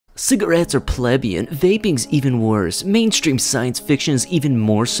Cigarettes are plebeian, vaping's even worse, mainstream science fiction's even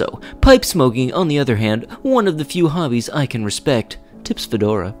more so. Pipe smoking, on the other hand, one of the few hobbies I can respect. Tips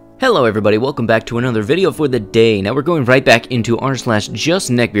Fedora. Hello everybody, welcome back to another video for the day. Now we're going right back into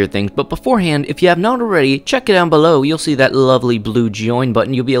r/justneckbeardthings, but beforehand, if you have not already, check it down below. You'll see that lovely blue join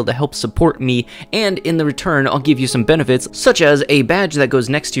button. You'll be able to help support me, and in the return, I'll give you some benefits, such as a badge that goes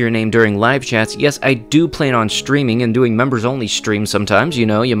next to your name during live chats. Yes, I do plan on streaming and doing members-only streams sometimes. You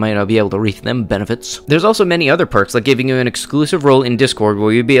know, you might not be able to reap them benefits. There's also many other perks, like giving you an exclusive role in Discord,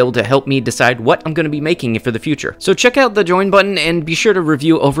 where you'll be able to help me decide what I'm going to be making for the future. So check out the join button, and be sure to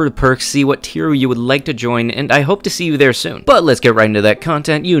review over perks, see what tier you would like to join, and I hope to see you there soon. But let's get right into that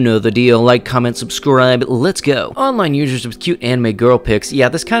content. You know the deal. Like, comment, subscribe, let's go. Online users with cute anime girl pics. Yeah,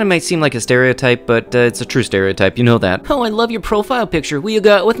 this kind of might seem like a stereotype, but it's a true stereotype, you know that. Oh, I love your profile picture. Will you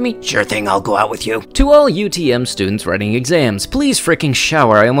go out with me? Sure thing, I'll go out with you. To all UTM students writing exams, please freaking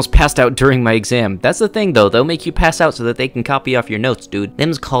shower. I almost passed out during my exam. That's the thing though, they'll make you pass out so that they can copy off your notes, dude.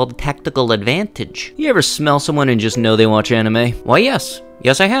 Them's called tactical advantage. You ever smell someone and just know they watch anime? Why, yes.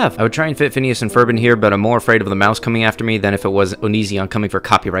 Yes, I have. I would try and fit Phineas and Ferb in here, but I'm more afraid of the mouse coming after me than if it was Onision coming for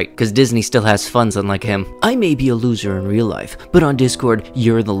copyright, because Disney still has funds unlike him. I may be a loser in real life, but on Discord,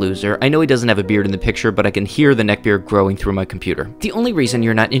 you're the loser. I know he doesn't have a beard in the picture, but I can hear the neckbeard growing through my computer. The only reason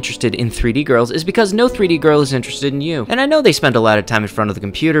you're not interested in 3D girls is because no 3D girl is interested in you. And I know they spend a lot of time in front of the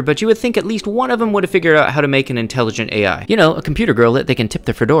computer, but you would think at least one of them would have figured out how to make an intelligent AI. You know, a computer girl that they can tip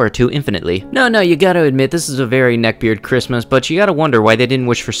their fedora to infinitely. No, you gotta admit, this is a very neckbeard Christmas, but you gotta wonder why they didn't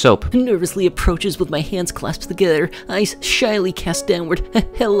wish for soap. Nervously approaches with my hands clasped together, eyes shyly cast downward.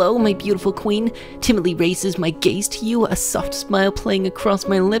 Hello, my beautiful queen. Timidly raises my gaze to you, a soft smile playing across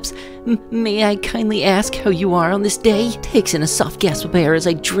my lips. May I kindly ask how you are on this day? Takes in a soft gasp of air as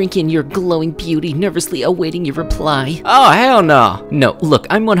I drink in your glowing beauty, nervously awaiting your reply. Oh, hell no. No, look,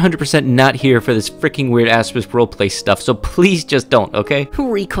 I'm 100% not here for this freaking weird Asper's roleplay stuff, so please just don't, okay?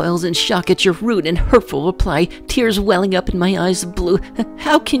 Recoils in shock at your rude and hurtful reply, tears welling up in my eyes of blue.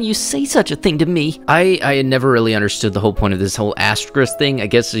 How can you say such a thing to me? I had never really understood the whole point of this whole asterisk thing. I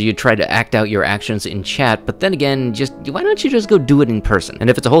guess you try to act out your actions in chat, but then again, why don't you just go do it in person? And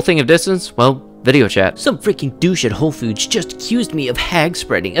if it's a whole thing of distance, well, video chat. Some freaking douche at Whole Foods just accused me of hag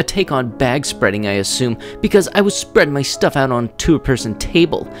spreading, a take on bag spreading, I assume, because I was spreading my stuff out on a two-person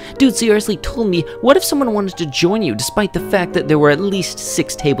table. Dude seriously told me, what if someone wanted to join you despite the fact that there were at least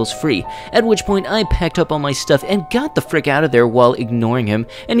 6 tables free? At which point I packed up all my stuff and got the frick out of there while ignoring him,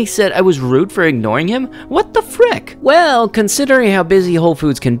 and he said I was rude for ignoring him? What the frick? Well, considering how busy Whole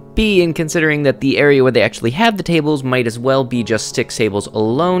Foods can be, and considering that the area where they actually have the tables might as well be just 6 tables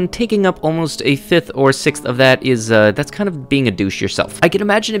alone, taking up almost a 5th or 6th of that is, that's kind of being a douche yourself. I can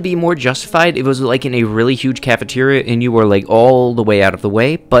imagine it being more justified if it was like in a really huge cafeteria and you were like all the way out of the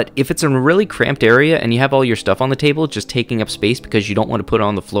way, but if it's in a really cramped area and you have all your stuff on the table just taking up space because you don't want to put it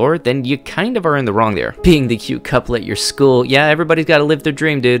on the floor, then you kind of are in the wrong there. Being the cute couple at your school, yeah, everybody's gotta live their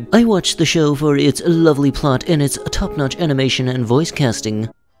dream, dude. I watched the show for its lovely plot and its top-notch animation and voice casting.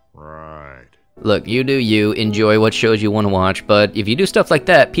 Look, you do you, enjoy what shows you want to watch, but if you do stuff like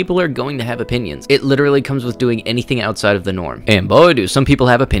that, people are going to have opinions. It literally comes with doing anything outside of the norm. And boy, do some people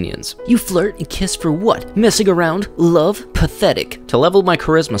have opinions. You flirt and kiss for what? Messing around? Love? Pathetic. To level my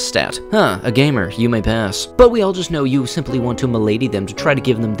charisma stat. Huh, a gamer, you may pass. But we all just know you simply want to milady them to try to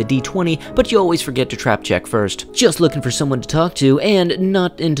give them the D20, but you always forget to trap check first. Just looking for someone to talk to, and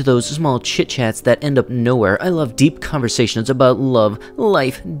not into those small chit-chats that end up nowhere. I love deep conversations about love,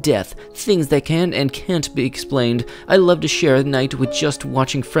 life, death, things that can and can't be explained. I love to share a night with just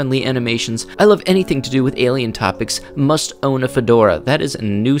watching friendly animations. I love anything to do with alien topics. Must own a fedora. That is a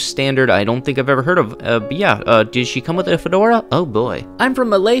new standard I don't think I've ever heard of. But yeah, did she come with a fedora? Oh boy. I'm from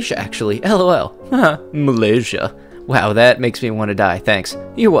Malaysia, actually. LOL. Malaysia. Wow, that makes me want to die. Thanks.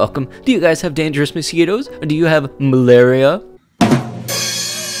 You're welcome. Do you guys have dangerous mosquitoes? Or do you have malaria?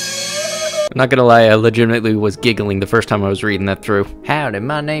 I'm not gonna lie, I legitimately was giggling the first time I was reading that through. Howdy,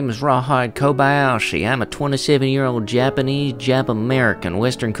 my name is Rawhide Kobayashi. I'm a 27-year-old Japanese Jap-American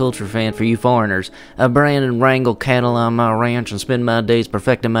Western culture fan for you foreigners. I brand and wrangle cattle on my ranch and spend my days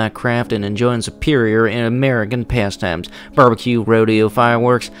perfecting my craft and enjoying superior American pastimes. Barbecue, rodeo,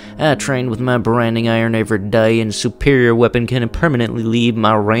 fireworks. I train with my branding iron every day, and superior weapon can permanently leave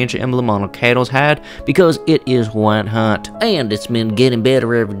my ranch emblem on a cattle's hide because it is white hot. And it's been getting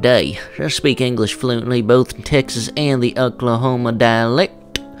better every day. I speak English fluently, both in Texas and the Oklahoma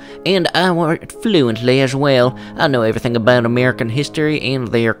dialect. and I work fluently as well. I know everything about American history and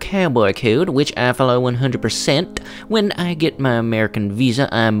their cowboy code, which I follow 100%. When I get my American visa,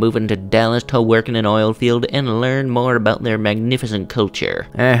 I'm moving to Dallas to work in an oil field and learn more about their magnificent culture.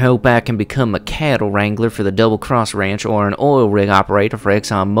 I hope I can become a cattle wrangler for the Double Cross Ranch or an oil rig operator for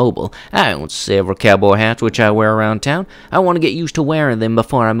ExxonMobil. I own several cowboy hats which I wear around town. I want to get used to wearing them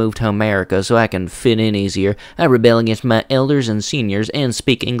before I move to America so I can fit in easier. I rebel against my elders and seniors and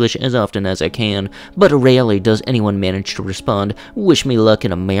speak English as often as I can, but rarely does anyone manage to respond, "Wish me luck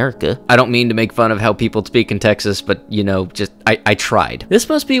in America." I don't mean to make fun of how people speak in Texas, but you know, I tried. This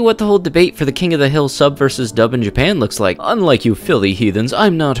must be what the whole debate for the King of the Hill sub versus dub in Japan looks like. Unlike you filthy heathens,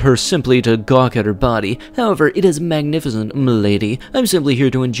 I'm not her simply to gawk at her body. However, it is magnificent, m'lady. I'm simply here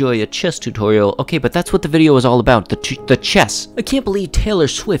to enjoy a chess tutorial. Okay, but that's what the video is all about, the chess. I can't believe Taylor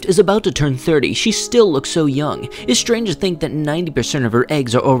Swift is about to turn 30. She still looks so young. It's strange to think that 90% of her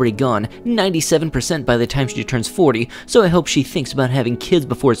eggs are already gone, 97% by the time she turns 40, so I hope she thinks about having kids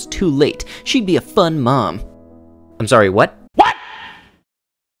before it's too late. She'd be a fun mom. I'm sorry, what?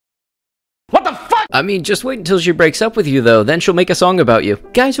 What the fuck? I mean, just wait until she breaks up with you, though. Then she'll make a song about you.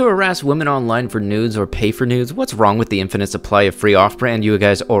 Guys who harass women online for nudes or pay for nudes, what's wrong with the infinite supply of free off-brand you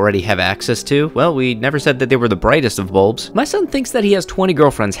guys already have access to? Well, we never said that they were the brightest of bulbs. My son thinks that he has 20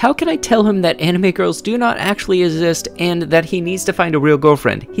 girlfriends. How can I tell him that anime girls do not actually exist and that he needs to find a real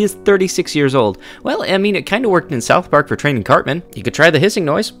girlfriend? He is 36 years old. Well, I mean, it kind of worked in South Park for training Cartman. You could try the hissing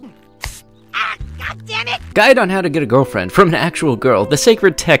noise. God damn it! Guide on how to get a girlfriend from an actual girl. The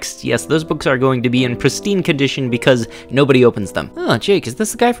sacred texts, yes, those books are going to be in pristine condition because nobody opens them. Oh, Jake, is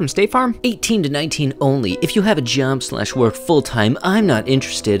this the guy from State Farm? 18 to 19 only. If you have a job/work full-time, I'm not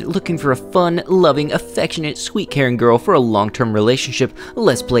interested. Looking for a fun, loving, affectionate, sweet, caring girl for a long-term relationship.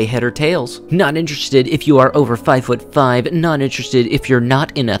 Let's play head or tails. Not interested if you are over 5'5". Not interested if you're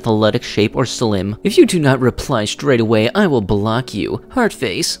not in athletic shape or slim. If you do not reply straight away, I will block you. Heart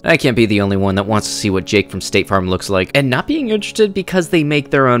face. I can't be the only one that wants to see what Jake from State Farm looks like. And not being interested because they make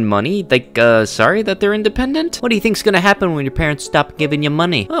their own money? Like, sorry that they're independent? What do you think's gonna happen when your parents stop giving you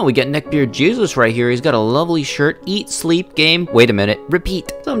money? Oh, we got Neckbeard Jesus right here. He's got a lovely shirt. Eat, sleep, game. Wait a minute.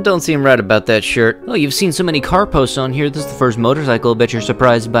 Repeat. Some don't seem right about that shirt. Oh, you've seen so many car posts on here. This is the first motorcycle. I bet you're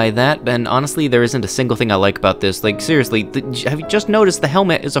surprised by that. And honestly, there isn't a single thing I like about this. Like, seriously, have you just noticed the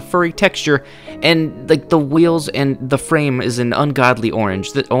helmet is a furry texture? And, like, the wheels and the frame is an ungodly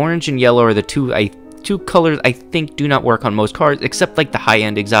orange. The orange and yellow are the two colors I think do not work on most cars, except like the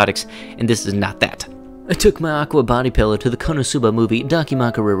high-end exotics, and this is not that. I took my aqua body pillow to the Konosuba movie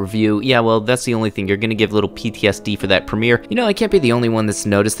Dakimakura review. Yeah, well, that's the only thing. You're gonna give a little PTSD for that premiere. You know, I can't be the only one that's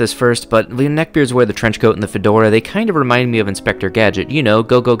noticed this first, but when neckbeards wear the trench coat and the fedora, they kind of remind me of Inspector Gadget. You know,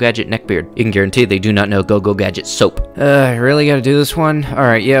 Go-Go Gadget neckbeard. You can guarantee they do not know Go-Go Gadget soap. I really gotta do this one?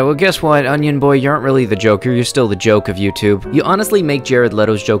 Alright, yeah, well, guess what, Onion Boy, you aren't really the Joker. You're still the joke of YouTube. You honestly make Jared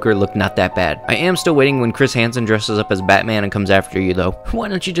Leto's Joker look not that bad. I am still waiting when Chris Hansen dresses up as Batman and comes after you, though. Why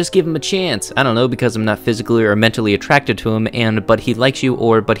don't you just give him a chance? I don't know, because I'm not physically or mentally attracted to him, and but he likes you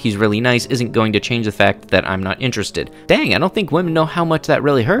or but he's really nice isn't going to change the fact that I'm not interested. Dang, I don't think women know how much that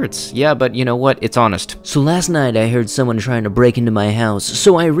really hurts. Yeah, but you know what? It's honest. So last night I heard someone trying to break into my house,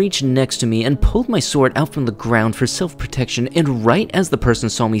 so I reached next to me and pulled my sword out from the ground for self-protection, and right as the person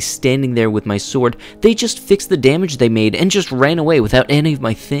saw me standing there with my sword, they just fixed the damage they made and just ran away without any of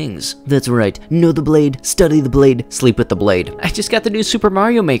my things. That's right. Know the blade, study the blade, sleep with the blade. I just got the new Super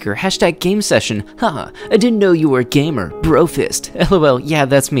Mario Maker, #game session. Haha, I didn't know you were a gamer. Brofist. LOL, yeah,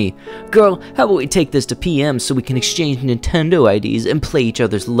 that's me. Girl, how about we take this to PM so we can exchange Nintendo IDs and play each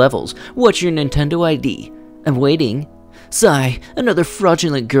other's levels? What's your Nintendo ID? I'm waiting. Sigh, another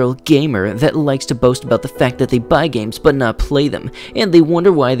fraudulent girl gamer that likes to boast about the fact that they buy games but not play them, and they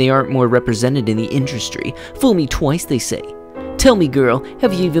wonder why they aren't more represented in the industry. Fool me twice, they say. Tell me, girl,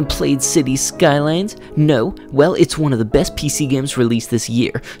 have you even played Cities Skylines? No? Well, it's one of the best PC games released this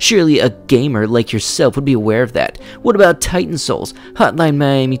year. Surely a gamer like yourself would be aware of that. What about Titan Souls? Hotline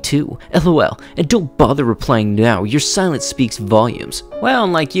Miami 2? LOL. And don't bother replying now, your silence speaks volumes. Well,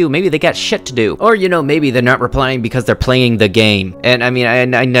 unlike you, maybe they got shit to do. Or, you know, maybe they're not replying because they're playing the game. And I mean,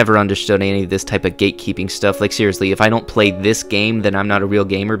 I never understood any of this type of gatekeeping stuff. Like, seriously, if I don't play this game, then I'm not a real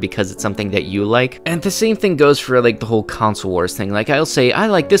gamer because it's something that you like. And the same thing goes for, like, the whole console wars thing. Like, I'll say, I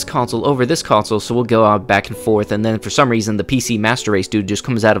like this console over this console, so we'll go out back and forth, and then for some reason, the PC Master Race dude just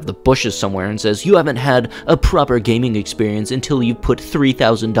comes out of the bushes somewhere and says, you haven't had a proper gaming experience until you put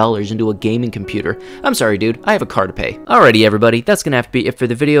 $3,000 into a gaming computer. I'm sorry, dude, I have a car to pay. Alrighty, everybody, that's gonna have to be it for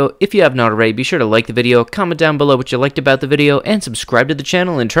the video. If you have not already, be sure to like the video, comment down below what you liked about the video, and subscribe to the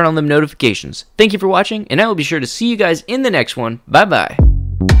channel and turn on them notifications. Thank you for watching, and I will be sure to see you guys in the next one. Bye-bye.